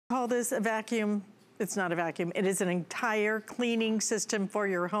call this a vacuum. It's not a vacuum. It is an entire cleaning system for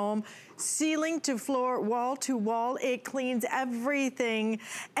your home. Ceiling to floor, wall to wall, it cleans everything,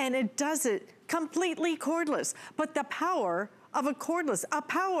 and it does it completely cordless. But the power of a cordless, a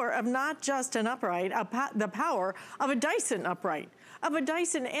power of not just an upright, the power of a Dyson upright, of a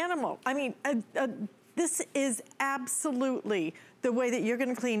Dyson Animal. I mean, this is absolutely the way that you're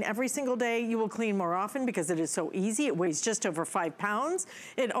gonna clean every single day. You will clean more often because it is so easy. It weighs just over 5 pounds.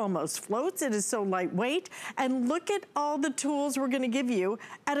 It almost floats. It is so lightweight. And look at all the tools we're gonna give you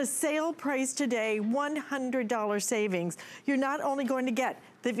at a sale price today, $100 savings. You're not only going to get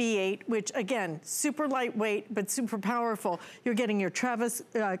the V8, which again, super lightweight, but super powerful. You're getting your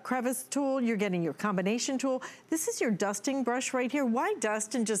Crevice tool. You're getting your combination tool. This is your dusting brush right here. Why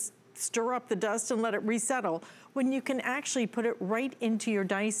dust and just stir up the dust and let it resettle when you can actually put it right into your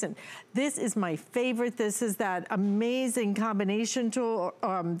Dyson? This is my favorite. This is that amazing combination tool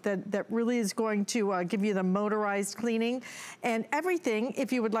that really is going to give you the motorized cleaning. And everything,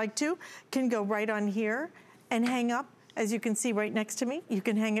 if you would like to, can go right on here and hang up. As you can see right next to me, you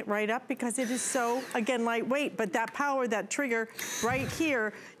can hang it right up because it is so, again, lightweight. But that power, that trigger right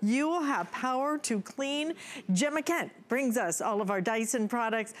here, you will have power to clean. Gemma Kent brings us all of our Dyson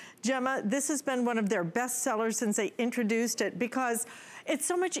products. Gemma, this has been one of their best sellers since they introduced it because it's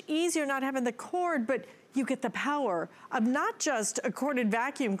so much easier not having the cord, but you get the power of not just a corded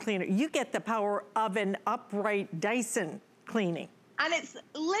vacuum cleaner, you get the power of an upright Dyson cleaning. And it's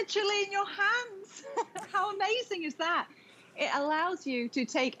literally in your hands. How amazing is that? It allows you to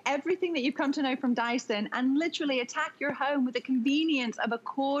take everything that you've come to know from Dyson and literally attack your home with the convenience of a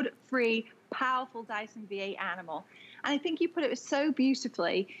cord-free, powerful Dyson V8 Animal. And I think you put it so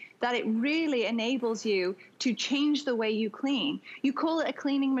beautifully that it really enables you to change the way you clean. You call it a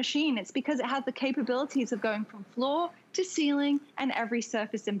cleaning machine. It's because it has the capabilities of going from floor to ceiling and every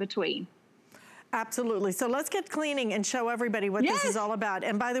surface in between. Absolutely. So let's get cleaning and show everybody what this is all about.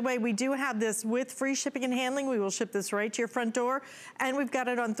 And by the way, we do have this with free shipping and handling. We will ship this right to your front door. And we've got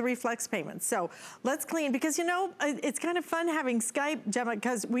it on 3 flex payments. So let's clean, because you know, it's kind of fun having Skype, Gemma,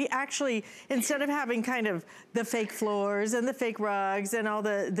 because we actually, instead of having kind of the fake floors and the fake rugs and all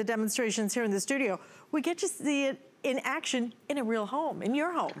the demonstrations here in the studio, we get to see it in action in a real home, in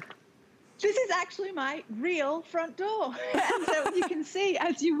your home. This is actually my real front door. And so you can see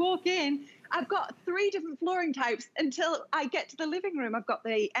as you walk in, I've got 3 different flooring types until I get to the living room. I've got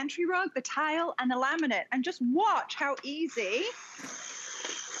the entry rug, the tile, and the laminate. And just watch how easy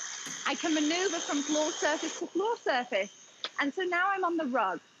I can maneuver from floor surface to floor surface. And so now I'm on the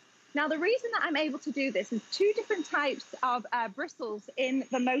rug. Now, the reason that I'm able to do this is 2 different types of bristles in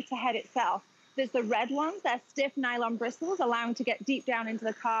the motor head itself. There's the red ones, they're stiff nylon bristles, allowing to get deep down into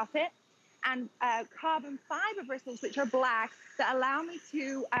the carpet. And carbon fiber bristles, which are black, that allow me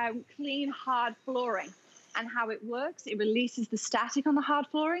to clean hard flooring. And how it works, it releases the static on the hard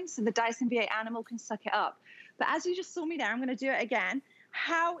flooring so the Dyson V8 Animal can suck it up. But as you just saw me there, I'm going to do it again.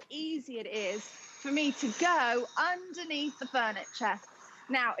 How easy it is for me to go underneath the furniture.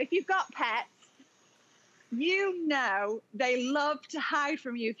 Now, if you've got pets, you know they love to hide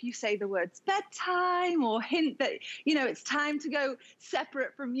from you if you say the words bedtime or hint that, you know, it's time to go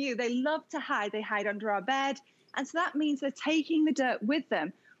separate from you. They love to hide. They hide under our bed. And so that means they're taking the dirt with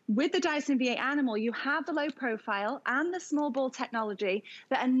them. With the Dyson V8 Animal, you have the low profile and the small ball technology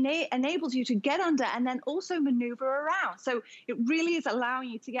that enables you to get under and then also maneuver around. So it really is allowing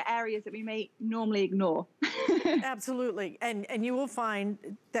you to get areas that we may normally ignore. Absolutely. And you will find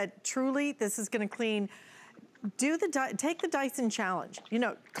that truly this is going to clean. Take the Dyson challenge. You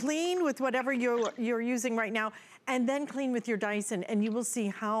know, clean with whatever you're using right now, and then clean with your Dyson, and you will see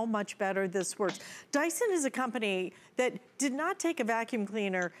how much better this works. Dyson is a company that did not take a vacuum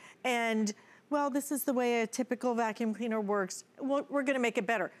cleaner and, well, this is the way a typical vacuum cleaner works. Well, we're gonna make it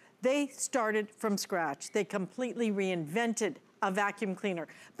better. They started from scratch. They completely reinvented a vacuum cleaner,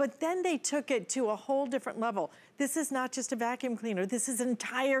 but then they took it to a whole different level. This is not just a vacuum cleaner. This is an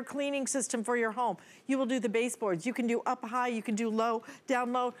entire cleaning system for your home. You will do the baseboards. You can do up high, you can do low,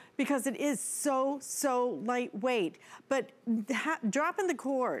 down low, because it is so, so lightweight. But dropping the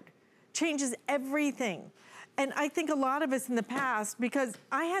cord changes everything. And I think a lot of us in the past, because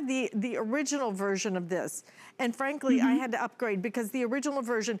I had the original version of this, and frankly, I had to upgrade because the original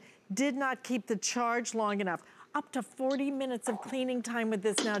version did not keep the charge long enough. Up to 40 minutes of cleaning time with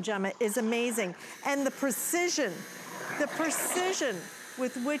this now, Gemma, is amazing. And the precision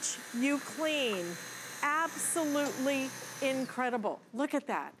with which you clean, absolutely incredible. Look at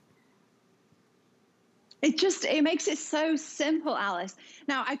that. It makes it so simple, Alice.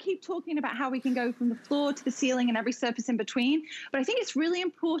 Now, I keep talking about how we can go from the floor to the ceiling and every surface in between, but I think it's really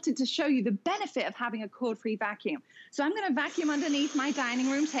important to show you the benefit of having a cord-free vacuum. So I'm going to vacuum underneath my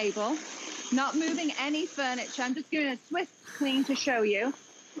dining room table, not moving any furniture. I'm just doing a swift clean to show you.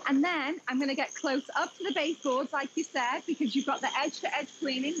 And then I'm going to get close up to the baseboards, like you said, because you've got the edge-to-edge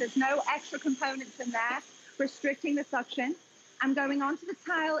cleaning. There's no extra components in there restricting the suction. I'm going onto the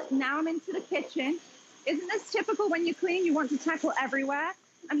tile. Now I'm into the kitchen. Isn't this typical when you clean? You want to tackle everywhere.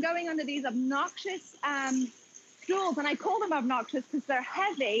 I'm going under these obnoxious stools, and I call them obnoxious because they're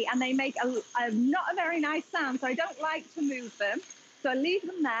heavy and they make not a very nice sound, so I don't like to move them. So I leave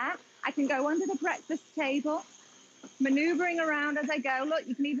them there. I can go under the breakfast table, maneuvering around as I go. Look,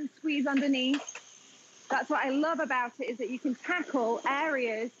 you can even squeeze underneath. That's what I love about it, is that you can tackle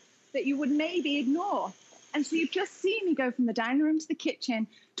areas that you would maybe ignore. And so you've just seen me go from the dining room to the kitchen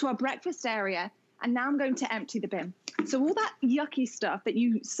to our breakfast area. And now I'm going to empty the bin. So all that yucky stuff that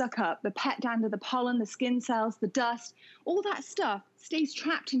you suck up, the pet dander, the pollen, the skin cells, the dust, all that stuff stays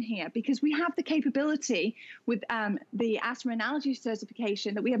trapped in here because we have the capability with the asthma and allergy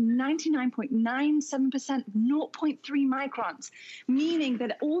certification that we have 99.97%, 0.3 microns, meaning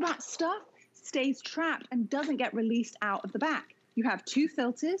that all that stuff stays trapped and doesn't get released out of the back. You have two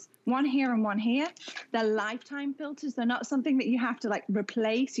filters, one here and one here. They're lifetime filters. They're not something that you have to like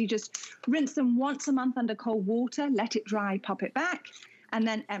replace. You just rinse them once a month under cold water, let it dry, pop it back, and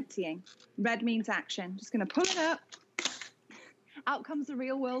then emptying. Red means action. Just going to pull it up. Out comes the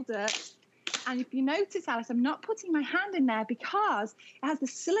real world dirt. And if you notice, Alice, I'm not putting my hand in there because it has the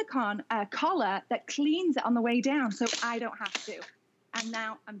silicone collar that cleans it on the way down, so I don't have to. And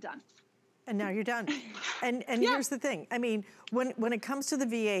now I'm done. And now you're done. And Yeah. Here's the thing. I mean, when it comes to the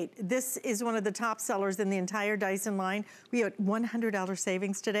V8, this is one of the top sellers in the entire Dyson line. We have $100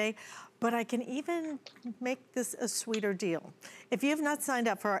 savings today, but I can even make this a sweeter deal. If you have not signed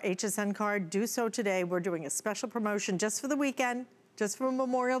up for our HSN card, do so today. We're doing a special promotion just for the weekend, just for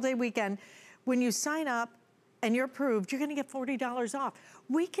Memorial Day weekend. When you sign up and you're approved, you're gonna get $40 off.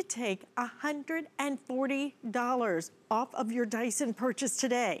 We could take $140 off of your Dyson purchase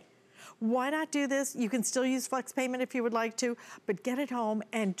today. Why not do this? You can still use flex payment if you would like to, but get it home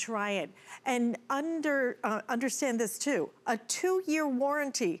and try it. And understand this too, a 2-year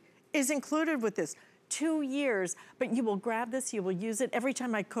warranty is included with this. 2 years, but you will grab this, you will use it every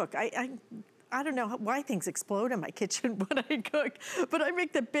time I cook. I don't know why things explode in my kitchen when I cook, but I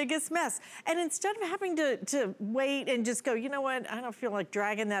make the biggest mess. And instead of having to wait and just go, you know what, I don't feel like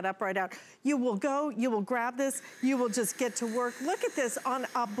dragging that up right out, you will go, you will grab this, you will just get to work. Look at this on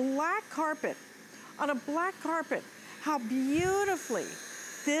a black carpet. On a black carpet, how beautifully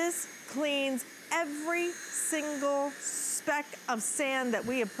this cleans every single speck of sand that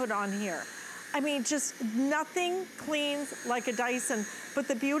we have put on here. I mean, just nothing cleans like a Dyson. But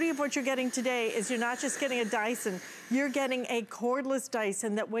the beauty of what you're getting today is you're not just getting a Dyson, you're getting a cordless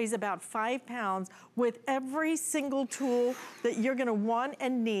Dyson that weighs about 5 pounds with every single tool that you're gonna want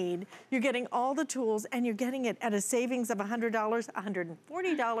and need. You're getting all the tools and you're getting it at a savings of $100,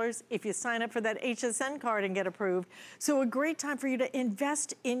 $140 if you sign up for that HSN card and get approved. So a great time for you to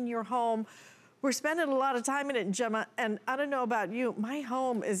invest in your home. We're spending a lot of time in it, Gemma, and I don't know about you, my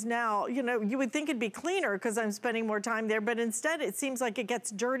home is now, you know, you would think it'd be cleaner because I'm spending more time there, but instead it seems like it gets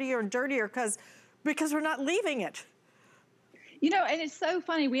dirtier and dirtier because we're not leaving it. You know, and it's so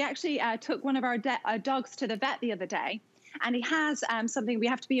funny. We actually took one of our dogs to the vet the other day, and he has something, we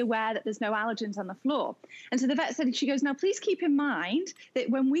have to be aware that there's no allergens on the floor. And so the vet said, she goes, now please keep in mind that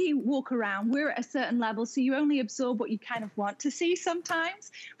when we walk around, we're at a certain level, so you only absorb what you kind of want to see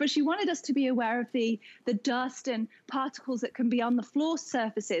sometimes. But she wanted us to be aware of the dust and particles that can be on the floor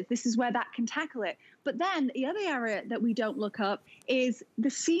surfaces. This is where that can tackle it. But then the other area that we don't look up is the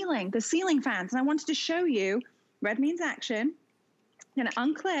ceiling fans. And I wanted to show you, red means action. I'm gonna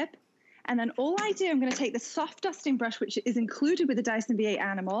unclip. And then all I do, I'm going to take the soft dusting brush, which is included with the Dyson V8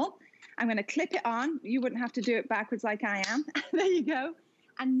 Animal. I'm going to clip it on. You wouldn't have to do it backwards like I am. There you go.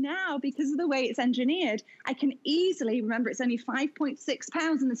 And now, because of the way it's engineered, I can easily, remember it's only 5.6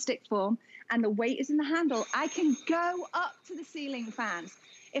 pounds in the stick form, and the weight is in the handle, I can go up to the ceiling fans.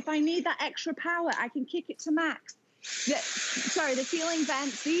 If I need that extra power, I can kick it to max. The ceiling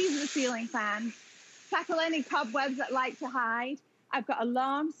vents, these are the ceiling fans. Tackle any cobwebs that like to hide. I've got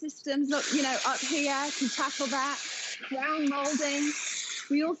alarm systems, look, you know, up here to tackle that. Brown molding.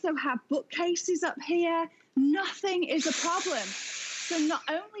 We also have bookcases up here. Nothing is a problem. So not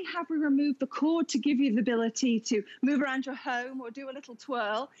only have we removed the cord to give you the ability to move around your home or do a little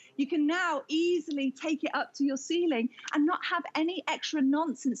twirl, you can now easily take it up to your ceiling and not have any extra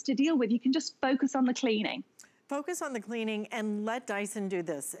nonsense to deal with. You can just focus on the cleaning. Focus on the cleaning and let Dyson do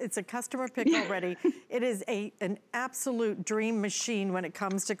this. It's a customer pick already. It is an absolute dream machine when it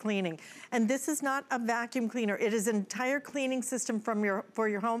comes to cleaning. And this is not a vacuum cleaner. It is an entire cleaning system for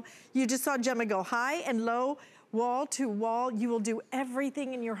your home. You just saw Gemma go high and low, wall to wall. You will do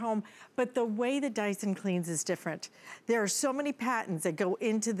everything in your home, but the way that Dyson cleans is different. There are so many patents that go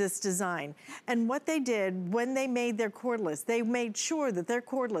into this design. And what they did when they made their cordless, they made sure that their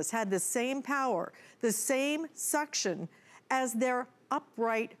cordless had the same power, the same suction as their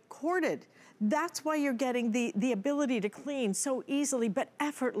upright corded. That's why you're getting the ability to clean so easily, but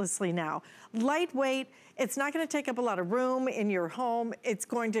effortlessly now. Lightweight, it's not gonna take up a lot of room in your home. It's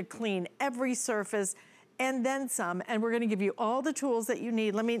going to clean every surface and then some, and we're gonna give you all the tools that you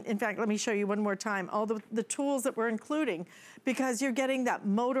need. In fact, let me show you one more time, all the tools that we're including, because you're getting that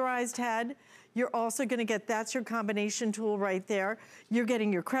motorized head. You're also gonna get, that's your combination tool right there. You're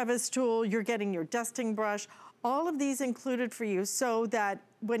getting your crevice tool, you're getting your dusting brush, all of these included for you so that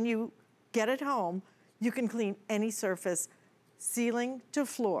when you get it home, you can clean any surface, ceiling to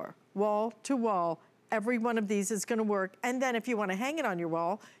floor, wall to wall. Every one of these is gonna work. And then if you wanna hang it on your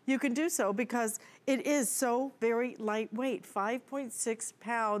wall, you can do so because it is so very lightweight, 5.6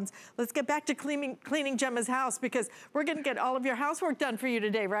 pounds. Let's get back to cleaning Gemma's house because we're gonna get all of your housework done for you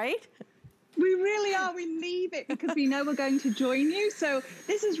today, right? We really are. We leave it because we know we're going to join you. So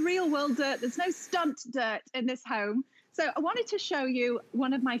this is real world dirt. There's no stunt dirt in this home. So I wanted to show you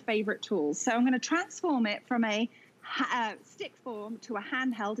one of my favorite tools. So I'm gonna transform it from a stick form to a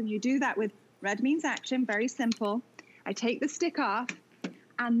handheld, and you do that with red means action, very simple. I take the stick off,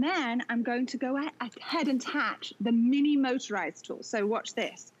 and then I'm going to go ahead and attach the mini motorized tool. So watch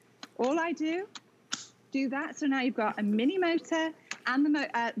this. All I do that. So now you've got a mini motor and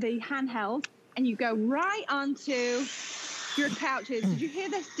the handheld, and you go right onto your couches. Did you hear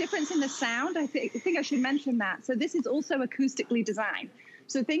the difference in the sound? I think I should mention that. So this is also acoustically designed.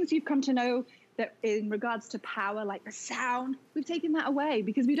 So things you've come to know that in regards to power, like the sound, we've taken that away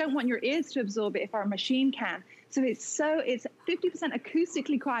because we don't want your ears to absorb it if our machine can. So it's 50%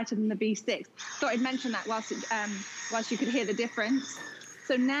 acoustically quieter than the V6. Thought I'd mention that whilst you could hear the difference.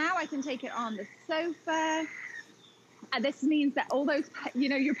 So now I can take it on the sofa. And this means that all those,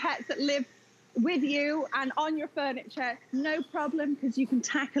 your pets that live with you and on your furniture, no problem, because you can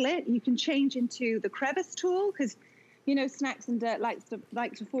tackle it. You can change into the crevice tool because snacks and dirt like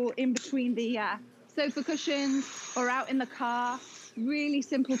to fall in between the sofa cushions or out in the car. Really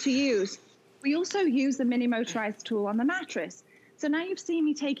simple to use. We also use the mini motorized tool on the mattress. So now you've seen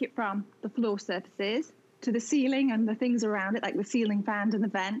me take it from the floor surfaces to the ceiling and the things around it, like the ceiling fans and the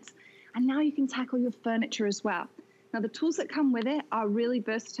vents. And now you can tackle your furniture as well. Now the tools that come with it are really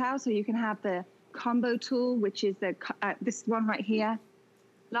versatile. So you can have the combo tool, which is this one right here,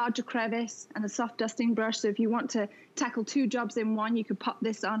 larger crevice and a soft dusting brush. So if you want to tackle 2 jobs in one, you could pop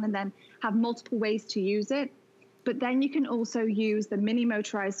this on and then have multiple ways to use it. But then you can also use the mini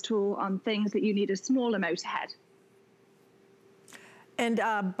motorized tool on things that you need a smaller motor head. And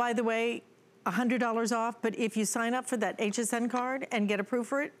by the way, $100 off, but if you sign up for that HSN card and get approved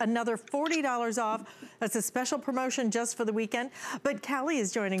for it, another $40 off. That's a special promotion just for the weekend. But Callie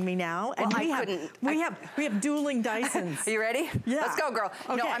is joining me now, and we have dueling Dysons. Are you ready? Yeah. Let's go, girl.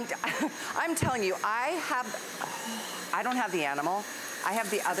 Okay. No, I'm telling you, I don't have the Animal. I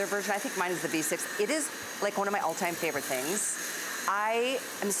have the other version. I think mine is the V6. It is like one of my all-time favorite things. I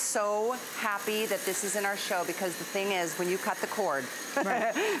am so happy that this is in our show because the thing is, when you cut the cord,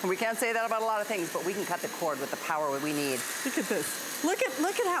 right. And we can't say that about a lot of things, but we can cut the cord with the power we need. Look at this. Look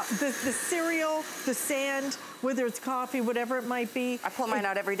at how the cereal, the sand, whether it's coffee, whatever it might be. I pull mine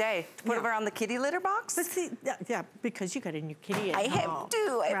out every day to put it around the kitty litter box. But see, yeah, because you got a new kitty at home.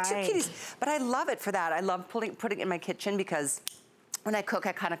 I have 2 kitties, but I love it for that. I love putting it in my kitchen because when I cook,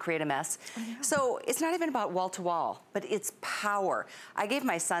 I kind of create a mess. So it's not even about wall to wall, but it's power. I gave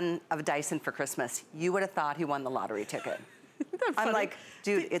my son a Dyson for Christmas. You would have thought he won the lottery ticket. I'm like,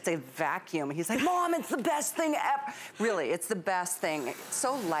 dude, it's a vacuum. He's like, Mom, it's the best thing ever. Really, it's the best thing. It's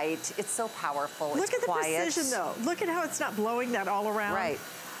so light, it's so powerful, it's quiet. Look at the precision though. Look at how it's not blowing that all around. Right.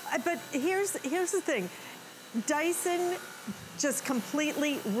 But here's the thing. Dyson just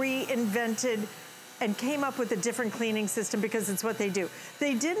completely reinvented and came up with a different cleaning system because it's what they do.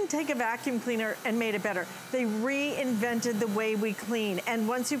 They didn't take a vacuum cleaner and made it better. They reinvented the way we clean. And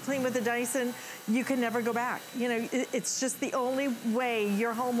once you clean with a Dyson, you can never go back. It's just the only way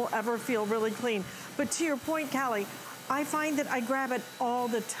your home will ever feel really clean. But to your point, Callie, I find that I grab it all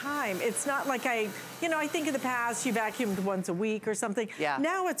the time. It's not like I think in the past you vacuumed once a week or something. Yeah.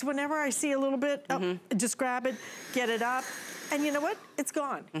 Now it's whenever I see a little bit, just grab it, get it up. And you know what? It's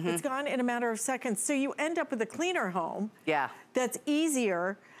gone. It's gone in a matter of seconds. So you end up with a cleaner home. Yeah. That's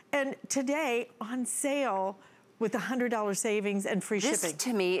easier. And today on sale with $100 savings and free shipping. This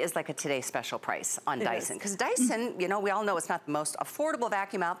to me is like a today special price on Dyson. Because Dyson, you know, we all know it's not the most affordable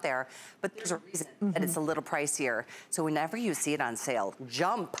vacuum out there, but there's a reason that it's a little pricier. So whenever you see it on sale,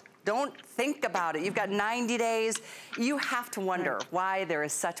 jump. Don't think about it. You've got 90 days. You have to wonder why there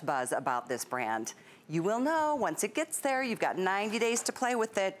is such buzz about this brand. You will know once it gets there. You've got 90 days to play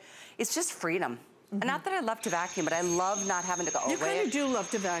with it. It's just freedom. And not that I love to vacuum, but I love not having to go away. You kind of do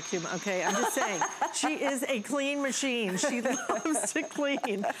love to vacuum, okay? I'm just saying. She is a clean machine. She loves to clean.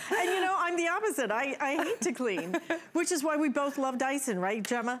 And you know, I'm the opposite. I hate to clean, which is why we both love Dyson, right,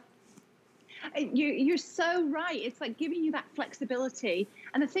 Gemma? You're so right. It's like giving you that flexibility.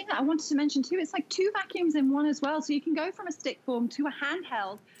 And the thing that I wanted to mention too, it's like 2 vacuums in one as well. So you can go from a stick form to a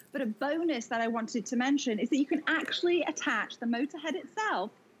handheld. But a bonus that I wanted to mention is that you can actually attach the motor head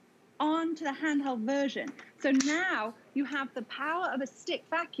itself onto the handheld version. So now you have the power of a stick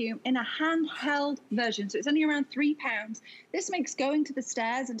vacuum in a handheld version. So it's only around 3 pounds. This makes going to the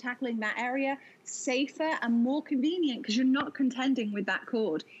stairs and tackling that area safer and more convenient because you're not contending with that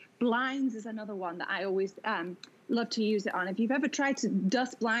cord. Blinds is another one that I always love to use it on. If you've ever tried to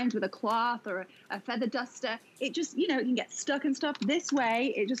dust blinds with a cloth or a feather duster, it just, you know, it can get stuck and stuff. This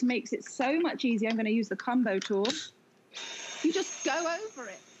way, it just makes it so much easier. I'm going to use the combo tool. You just go over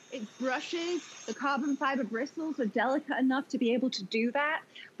it. It brushes, the carbon fiber bristles are delicate enough to be able to do that,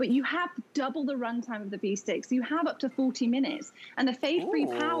 but you have double the runtime of the V6. So you have up to 40 minutes. And the fade-free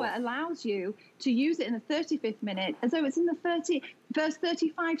power allows you to use it in the 35th minute as though it's in the first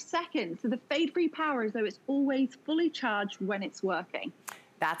 35 seconds. So the fade-free power is though it's always fully charged when it's working.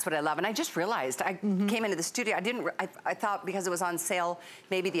 That's what I love. And I just realized, I came into the studio, I thought because it was on sale,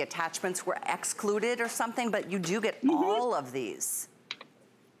 maybe the attachments were excluded or something, but you do get all of these.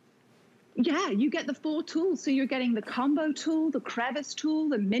 Yeah, you get the 4 tools. So you're getting the combo tool, the crevice tool,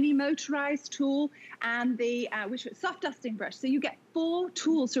 the mini motorized tool, and the soft dusting brush. So you get 4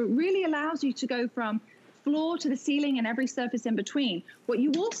 tools. So it really allows you to go from floor to the ceiling and every surface in between. What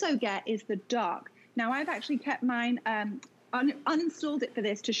you also get is the dock. Now I've actually kept mine, uninstalled it for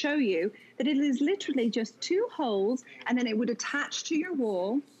this to show you that it is literally just 2 holes and then it would attach to your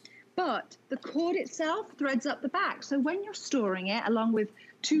wall. But the cord itself threads up the back. So when you're storing it, along with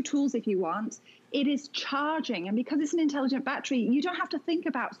 2 tools if you want, it is charging. And because it's an intelligent battery, you don't have to think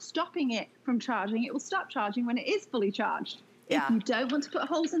about stopping it from charging. It will stop charging when it is fully charged. Yeah. If you don't want to put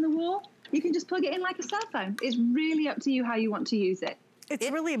holes in the wall, you can just plug it in like a cell phone. It's really up to you how you want to use it. It's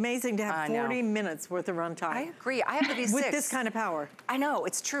really amazing to have 40 minutes worth of runtime. I agree. I have the V6. With this kind of power. I know,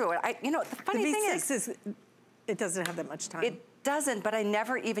 it's true. You know, the funny thing is, it doesn't have that much time. It doesn't, but I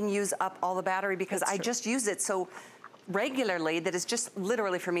never even use up all the battery because I just use it so regularly that it's just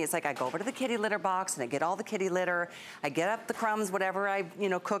literally for me, it's like I go over to the kitty litter box and I get all the kitty litter, I get up the crumbs, whatever I,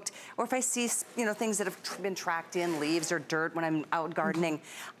 cooked, or if I see, things that have been tracked in, leaves or dirt when I'm out gardening.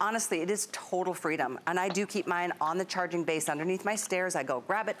 Honestly, it is total freedom. And I do keep mine on the charging base underneath my stairs. I go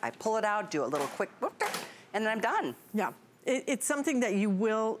grab it, I pull it out, do a little quick whoop, and then I'm done. Yeah. It's something that you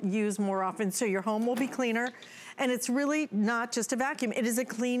will use more often, so your home will be cleaner. And it's really not just a vacuum. It is a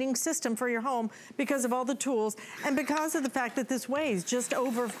cleaning system for your home because of all the tools and because of the fact that this weighs just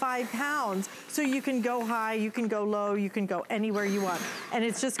over 5 pounds. So you can go high, you can go low, you can go anywhere you want. And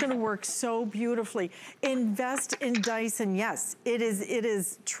it's just gonna work so beautifully. Invest in Dyson. Yes, it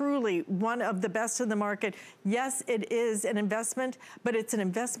is truly one of the best in the market. Yes, it is an investment, but it's an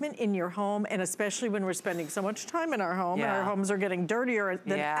investment in your home, and especially when we're spending so much time in our home and our homes are getting dirtier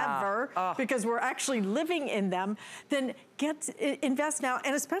than ever because we're actually living in them. Then invest now,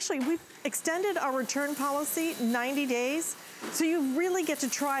 and especially we've extended our return policy 90 days, so you really get to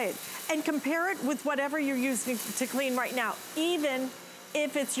try it and compare it with whatever you're using to clean right now, even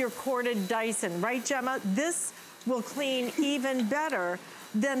if it's your corded Dyson, right, Gemma? This will clean even better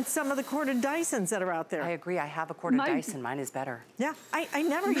than some of the corded Dysons that are out there. I agree, I have a corded Dyson, mine is better. Yeah, I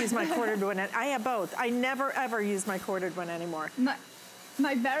never use my corded one. I have both. I never ever use my corded one anymore.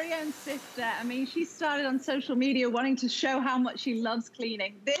 My very own sister, I mean, she started on social media wanting to show how much she loves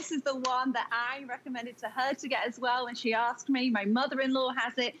cleaning. This is the one that I recommended to her to get as well when she asked me. My mother-in-law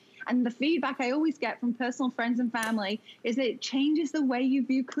has it. And the feedback I always get from personal friends and family is that it changes the way you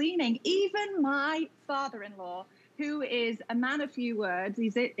view cleaning. Even my father-in-law, who is a man of few words.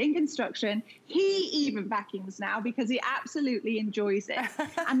 He's in construction. He even vacuums now because he absolutely enjoys it.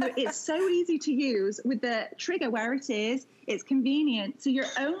 And it's so easy to use with the trigger where it is. It's convenient. So you're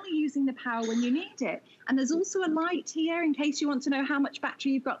only using the power when you need it. And there's also a light here in case you want to know how much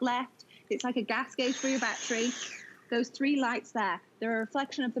battery you've got left. It's like a gas gauge for your battery. Those 3 lights there, they're a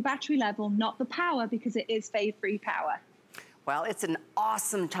reflection of the battery level, not the power, because it is fade-free power. Well, it's an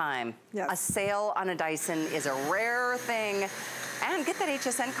awesome time. Yes. A sale on a Dyson is a rare thing. And get that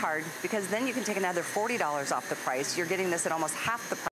HSN card, because then you can take another $40 off the price. You're getting this at almost half the price.